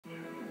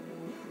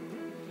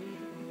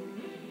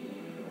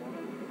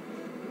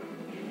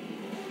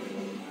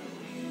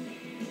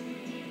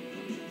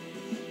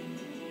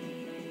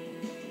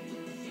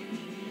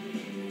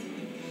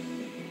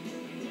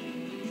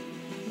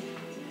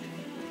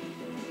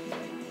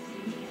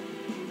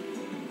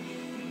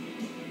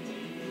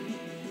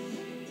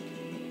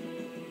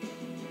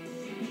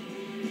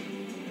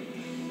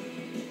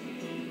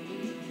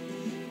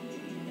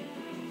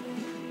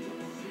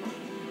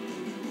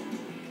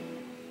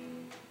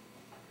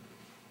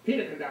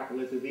Peter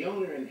Condopulos is the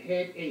owner and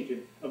head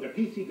agent of the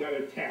PC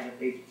Gutter Talent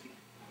Agency.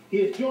 He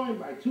is joined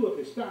by two of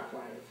his star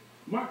clients,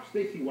 Mark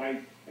Stacey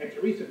White and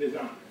Teresa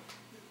Designer.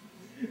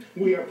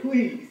 We are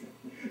pleased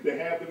to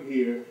have them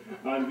here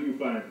on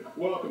ViewFinder.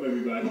 Welcome,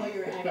 everybody. Oh,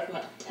 you're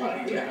excellent.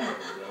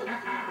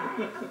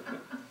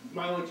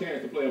 My only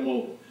chance to play a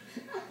mobile.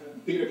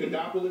 Peter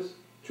Condopulos,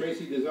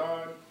 Tracy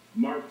Design,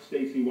 Mark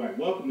Stacey White.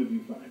 Welcome to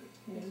ViewFinder.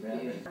 Thanks for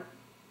having me.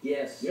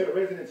 Yes. You're the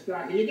resident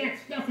star here. You got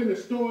stuff in the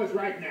stores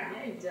right now.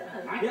 Yeah, it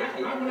does. I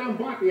went out and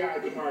bought the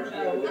eyes of Mark.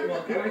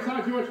 And I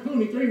saw George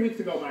Clooney 3 weeks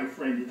ago, my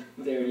friend.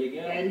 There you go.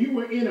 And you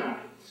were in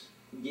eyes.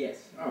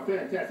 Yes. Oh,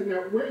 fantastic.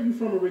 Now, where are you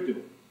from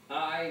originally?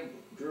 I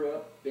grew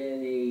up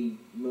in a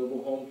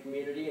mobile home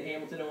community in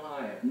Hamilton,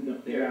 Ohio. No,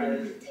 There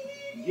it is.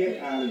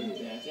 Get out of here.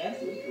 That's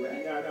absolutely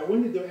correct. Now,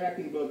 when did the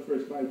acting bug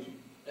first bite you?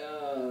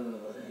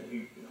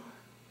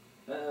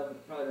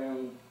 Probably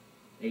around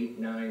 8,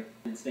 9.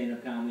 Did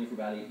stand-up comedy for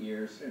about 8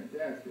 years.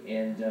 Fantastic.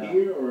 And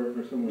here or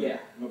somewhere? Yeah,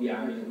 Okay.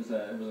 yeah. I mean, it was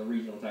a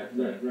regional type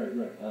thing. Right.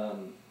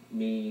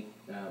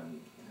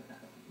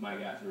 My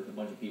gosh, there was a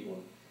bunch of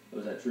people. It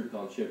was a troupe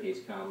called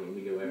Showcase Comedy, and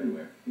we go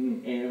everywhere.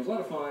 Mm. And it was a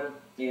lot of fun,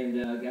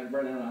 and got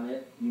burnt out on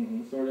it.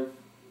 Mm-hmm. Sort of.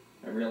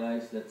 I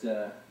realized that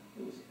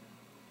it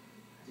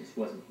just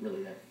wasn't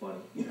really that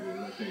funny. I mean,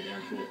 when it came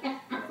down to it,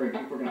 I'm afraid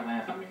people are gonna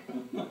laugh at me,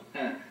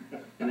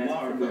 and that's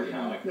hard for a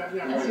comic. Now, I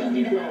how really do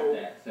you can't go? laugh at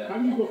that, so. How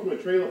do you go from a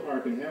trailer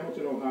park in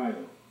Hamilton, Ohio,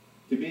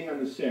 to being on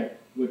the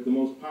set with the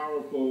most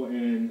powerful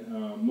and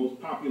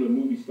most popular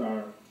movie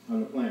star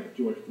on the planet,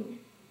 George Clooney?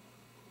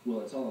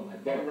 Well, it's all in my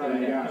book Right, that I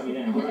have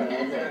yeah. coming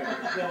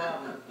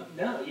out.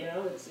 No, you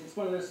know, it's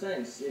one of those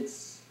things.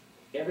 It's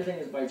everything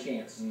is by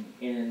chance.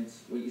 And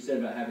what you said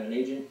about having an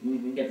agent,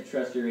 you have to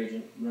trust your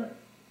agent. Right.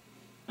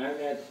 I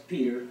met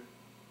Peter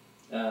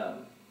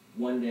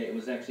one day. It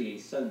was actually a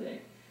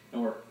Sunday,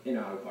 and we're in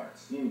auto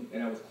parts,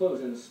 and I was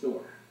closing the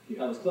store.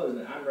 Yeah. I was closing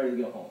it. I'm ready to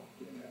go home.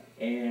 Yeah.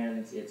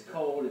 And it's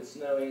cold, it's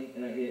snowy,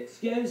 and I hear,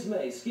 excuse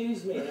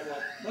me, and I'm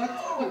like, what?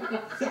 Oh,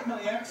 is that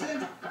my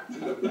accent?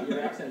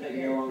 Your accent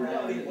taking no longer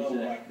down. And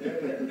I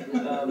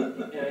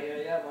hear,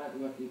 yeah,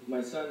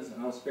 my son's,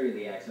 I'll spare you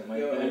the accent, my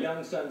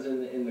young son's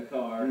in the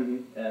car,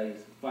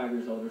 he's 5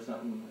 years old or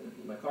something,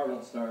 my car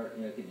won't start,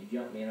 you know, could you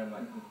jump me? And I'm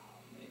like,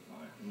 hey,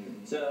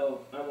 fine.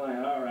 So I'm like,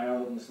 all right,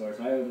 I'll open the store.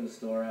 So I open the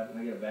store up, and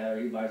I get a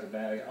battery, he buys a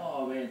battery.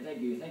 Oh, man, thank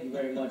you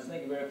very much,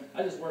 thank you very much.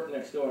 I just work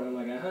next door, and I'm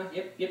like,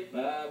 yep,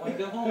 I want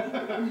to go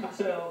home.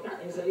 So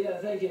he said, yeah,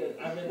 thank you.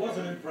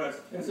 Wasn't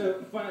impressed. And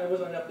so finally, it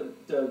wasn't enough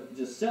to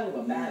just sell him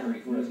a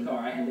battery for his car.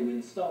 I had to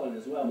install it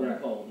as well when I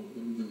called.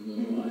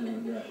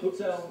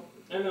 So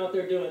I'm out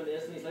there doing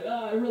this, and he's like,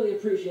 oh, I really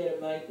appreciate it,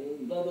 mate,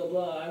 and blah, blah,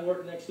 blah. I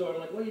work next door. I'm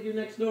like, what do you do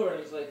next door?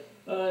 And he's like,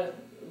 run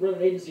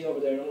an agency over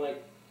there. And I'm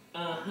like,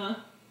 uh-huh.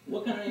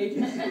 What kind of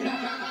agency?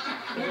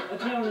 A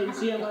talent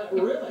agency. I'm like,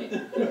 really?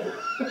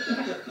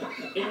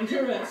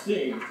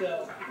 Interesting.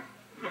 So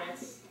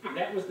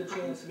that was the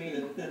chance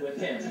meeting with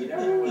him. You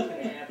never know what's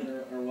going to happen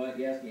or what.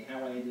 You asked me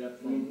how I ended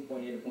up from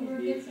point A to point B. You were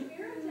a good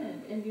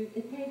Samaritan, and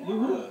it paid off. You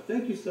were.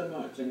 Thank you so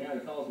much. So now he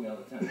calls me all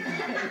the time.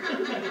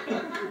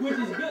 Which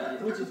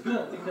is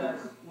good because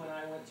when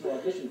I went to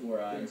audition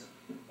for Eyes,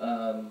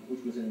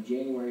 which was in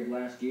January of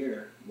last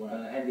year,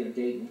 I had to get a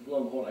date, and lo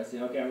and behold, I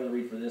said, okay, I'm going to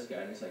read for this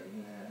guy. And he's like,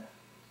 nah.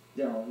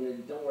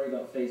 Don't worry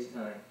about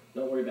FaceTime.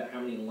 Don't worry about how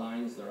many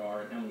lines there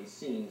are and how many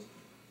scenes.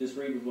 Just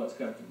read with what's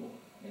comfortable.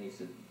 And he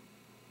said,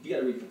 you got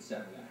to read for the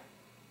sound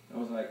guy. I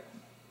was like,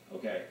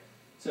 okay.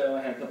 So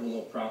I had a couple of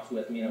little props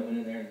with me, and I went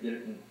in there and did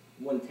it in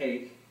one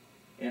take.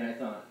 And I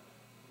thought,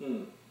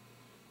 can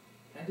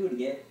I do it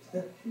again?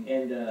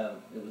 And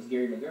it was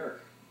Gary McGurk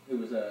who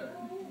was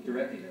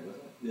directing it,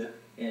 wasn't it?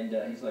 Yeah. And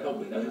he's like,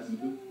 oh, that was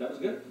good. That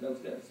was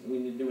good. So we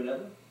need to do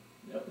another one?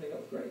 The opening, that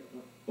was great.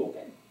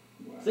 Okay.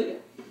 Wow. See ya.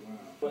 Wow.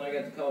 When I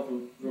got the call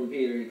from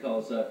Peter, he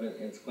calls up, and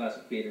it's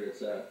classic Peter. It's,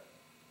 hey,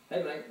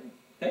 mate.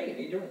 Hey, how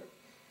you doing?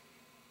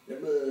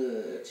 Not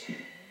much.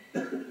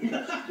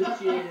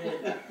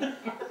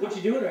 What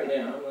you doing right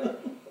now? I'm like,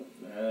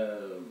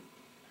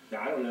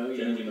 I don't know.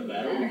 Changing the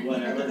battery.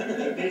 Whatever.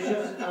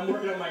 I'm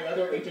working on my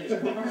other agent's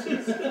cars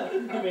and stuff.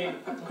 I mean,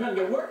 I'm trying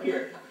to get work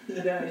here.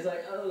 And he's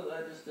like, oh,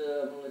 I just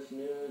want to let you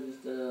know,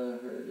 just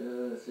heard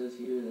it says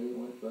here they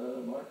want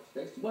Mark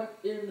Stacey White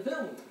in the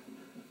film.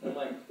 I'm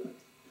like,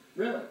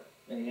 really?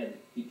 And he had to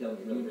keep telling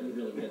me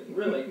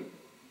really.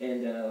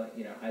 And,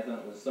 I thought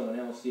it was someone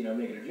else,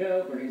 making a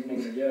joke, or he's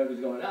making a joke, he's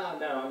going, oh,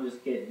 no, I'm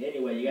just kidding.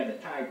 Anyway, you got the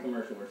Tide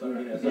commercial or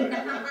something, so it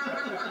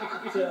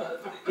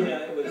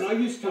was... And I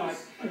use Tide.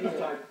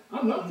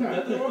 I love Tide.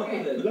 Nothing wrong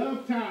with it.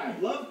 Love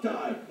Tide. Love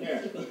Tide.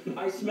 Yeah.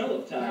 I smell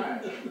of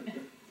Tide.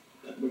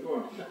 But go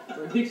on.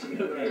 For weeks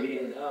ago, maybe.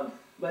 And, I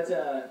got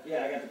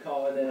the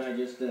call, and then I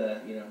just,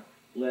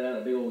 let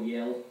out a big old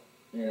yell,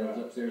 and I was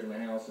upstairs in my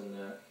house, and...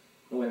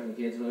 my wife and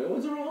kids were like,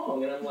 what's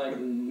wrong? And I'm like,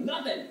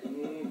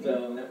 nothing.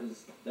 So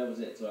that was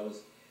it. So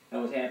I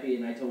was happy,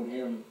 and I told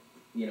him,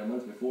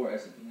 months before, I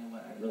said, you know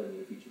what, I really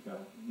need a feature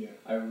film. Yeah.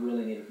 I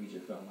really need a feature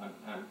film.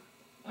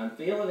 I'm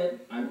feeling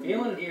it. I'm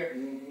feeling it here.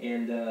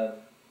 And lo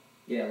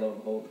and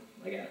behold,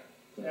 I got it.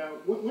 Now,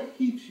 what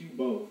keeps you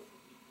both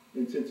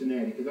in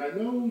Cincinnati? Because I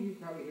know you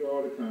probably hear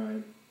all the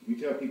time, you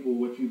tell people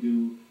what you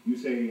do, you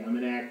say, I'm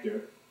an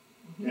actor.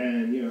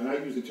 And, you know, I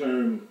use the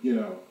term, you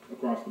know,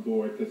 across the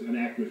board, because an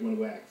actor is one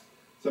who acts.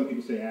 Some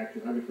people say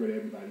actor. I refer to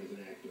everybody as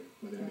an actor,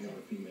 whether they're male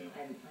or female.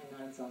 I'm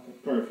not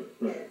insulted.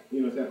 Perfect, right.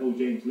 You know, it's that whole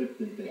James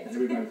Lipton thing. Yes.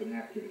 Everybody's an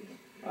actor to him.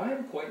 I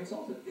am quite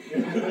insulted.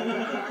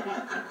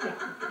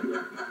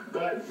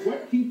 But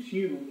what keeps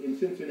you in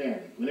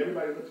Cincinnati? When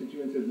everybody looks at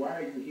you and says, why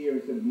are you here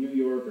instead of New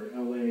York or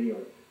LA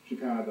or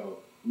Chicago?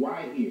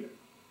 Why here?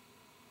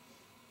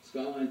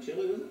 Skyline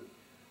Chili, was it?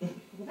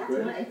 Well, that's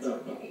why it's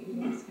okay.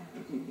 Yes,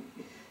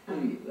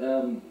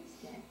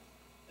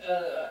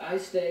 I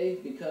stay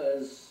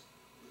because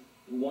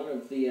one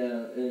of the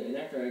an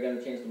actor I got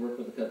a chance to work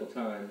with a couple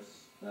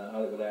times,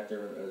 Hollywood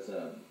actor, is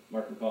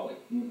Mark McCauley.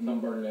 Tom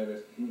Burton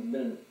noticed. He's been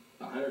in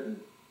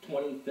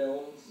 120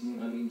 films.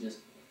 I mean, just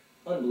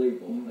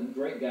unbelievable. A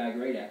great guy,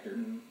 great actor,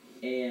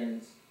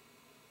 and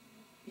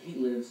he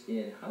lives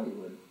in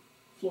Hollywood,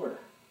 Florida,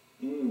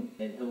 and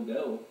he'll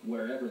go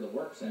wherever the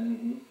work's at,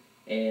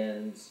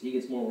 and he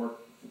gets more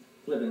work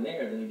living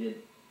there than he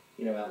did,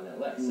 you know, out in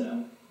LA.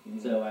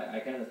 So I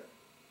kind of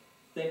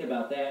think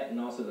about that, and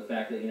also the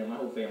fact that, you know, my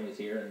whole family's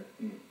here,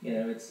 and you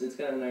know, it's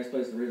kind of a nice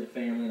place to raise a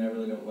family, and I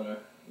really don't want to,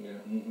 you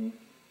know,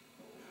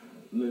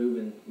 move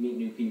and meet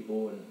new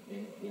people, and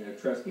you know,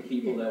 trust the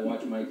people that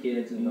watch my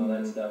kids and all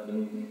that stuff,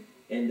 and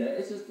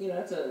it's just, you know,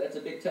 that's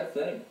a big tough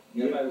thing.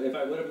 You know, if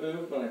I would have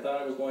moved when I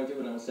thought I was going to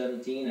when I was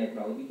 17, I'd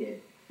probably be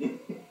dead.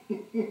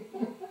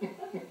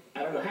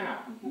 I don't know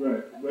how.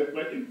 Right, but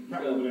it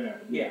probably would have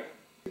happened. Yeah.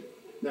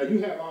 Now, you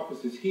have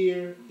offices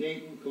here,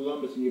 Dayton,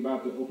 Columbus, and you're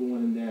about to open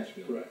one in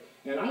Nashville. Correct.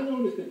 And I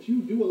noticed that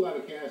you do a lot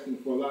of casting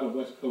for a lot of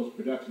West Coast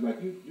productions.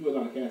 Like, you do a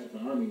lot of casting for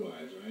Army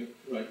Wives, right?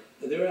 Right.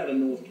 They're out of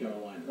North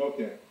Carolina.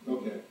 Okay,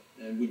 okay.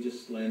 And we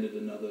just landed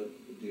another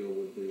deal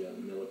with the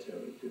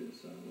military too,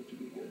 so which would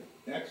be good.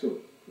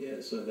 Excellent.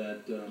 Yeah, so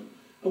that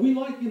we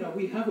like, you know,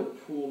 we have a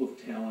pool of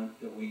talent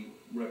that we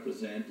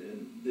represent,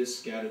 and they're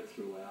scattered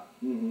throughout.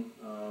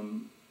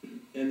 And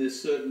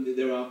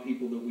there are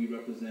people that we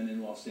represent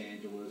in Los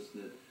Angeles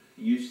that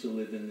used to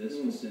live in this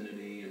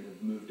vicinity and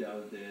have moved out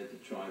of there to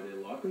try their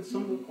luck, and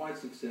some are quite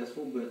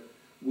successful, but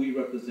we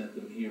represent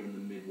them here in the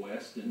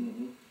Midwest.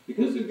 And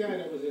Who's the guy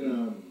that was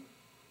in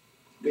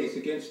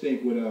Basic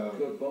Instinct with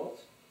Kirk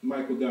Bolts?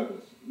 Michael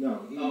Douglas?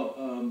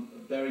 No.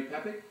 Barry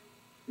Papick?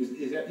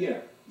 Is that,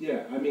 yeah.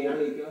 I mean,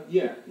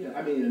 Yeah.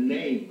 I mean, a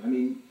name. I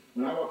mean,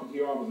 when I walked into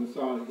your office and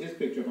saw his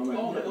picture, I'm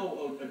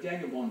like,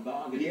 Daniel Von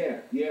Bargen. Yeah.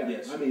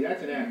 Yes. I mean,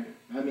 that's an actor.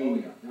 I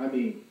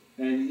mean,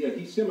 and yeah,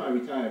 he's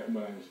semi-retired from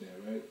what I understand,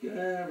 right?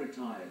 Yeah,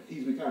 retired.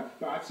 He's retired,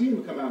 but I've seen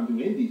him come out and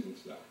do indies and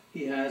stuff.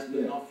 He has,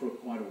 but not for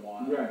quite a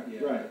while. Right,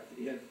 yeah. right.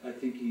 I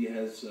think he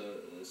has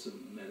some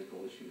medical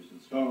issues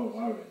and stuff. Oh,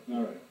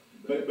 all right.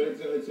 But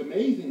it's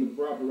amazing the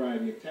broad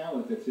variety of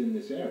talent that's in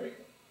this area.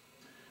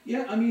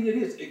 Yeah, I mean, it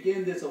is.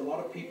 Again, there's a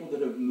lot of people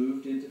that have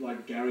moved into,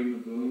 like Gary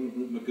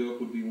McGurk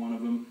would be one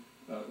of them,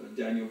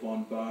 Daniel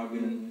Von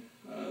Bargen.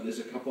 There's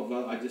a couple of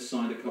other, I just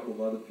signed a couple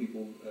of other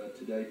people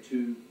today,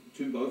 two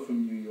both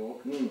from New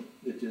York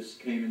that just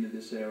came into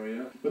this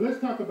area. But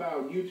let's talk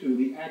about you two,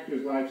 the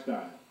actor's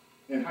lifestyle,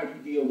 and how you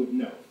deal with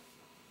no.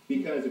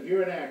 Because if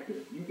you're an actor,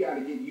 you got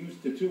to get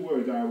used to two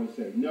words I always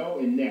say, no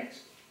and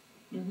next.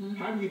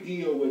 How do you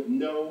deal with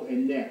no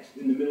and next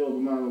in the middle of a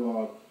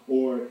monologue,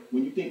 or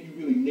when you think you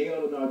really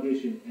nailed an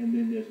audition and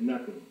then there's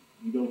nothing?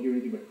 You don't hear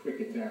anything but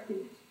crickets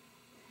afterwards.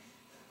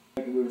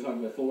 Like we were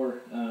talking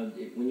before,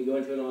 when you go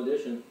into an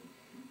audition,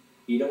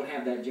 you don't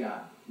have that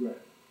job. Right.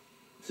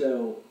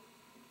 So,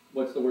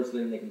 what's the worst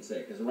thing they can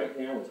say? Because right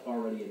now it's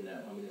already a no.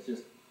 I mean, it's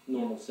just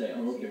normal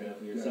sales. Okay. You know,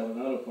 if you're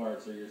selling auto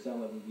parts or you're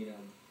selling, you know,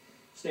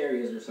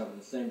 stereos or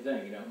something, same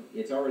thing. You know,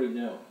 it's already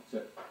no.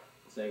 So,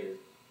 say is,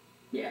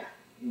 yeah.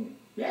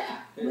 Yeah,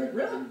 Right.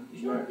 really?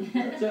 Sure.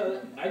 Right.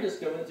 So I just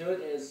go into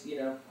it as, you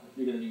know,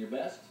 you're going to do your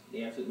best,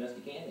 the absolute best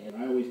you can. And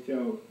I always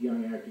tell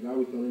young actors, I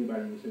always tell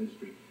anybody in this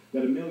industry,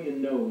 that a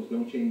million no's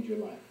don't change your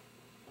life.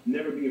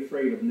 Never be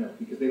afraid of no,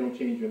 because they don't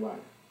change your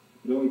life.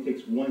 It only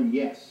takes one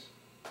yes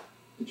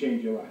to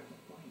change your life.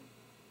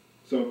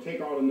 So take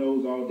all the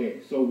no's all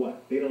day. So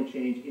what? They don't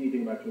change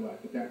anything about your life.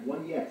 But that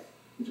one yes,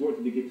 it's worth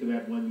it to get to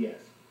that one yes.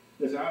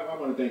 Listen, I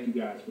want to thank you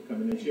guys for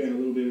coming and sharing a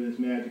little bit of this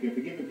magic and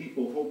for giving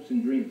people hopes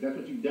and dreams. That's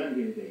what you've done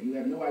here today. You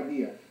have no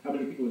idea how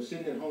many people are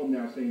sitting at home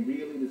now saying,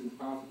 really, this is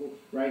possible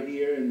right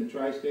here in the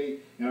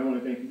tri-state. And I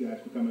want to thank you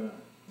guys for coming on.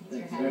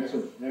 Thanks for having us.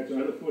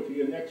 Excellent. I look forward to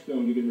your next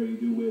film you're getting ready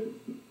to do with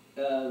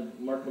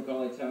Mark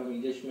McCauley,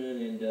 Tommy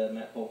Dishman, and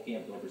Matt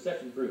Polkamp over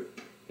Recession Proof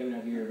coming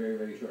out here very,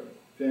 very shortly.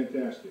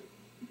 Fantastic.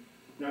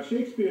 Now,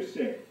 Shakespeare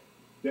said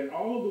that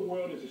all the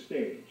world is a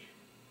stage,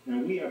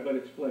 and we are but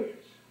its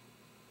players.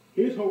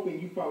 Here's hoping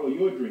you follow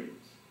your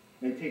dreams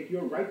and take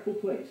your rightful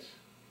place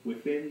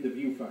within the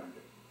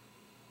ViewFinder.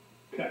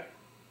 Cut.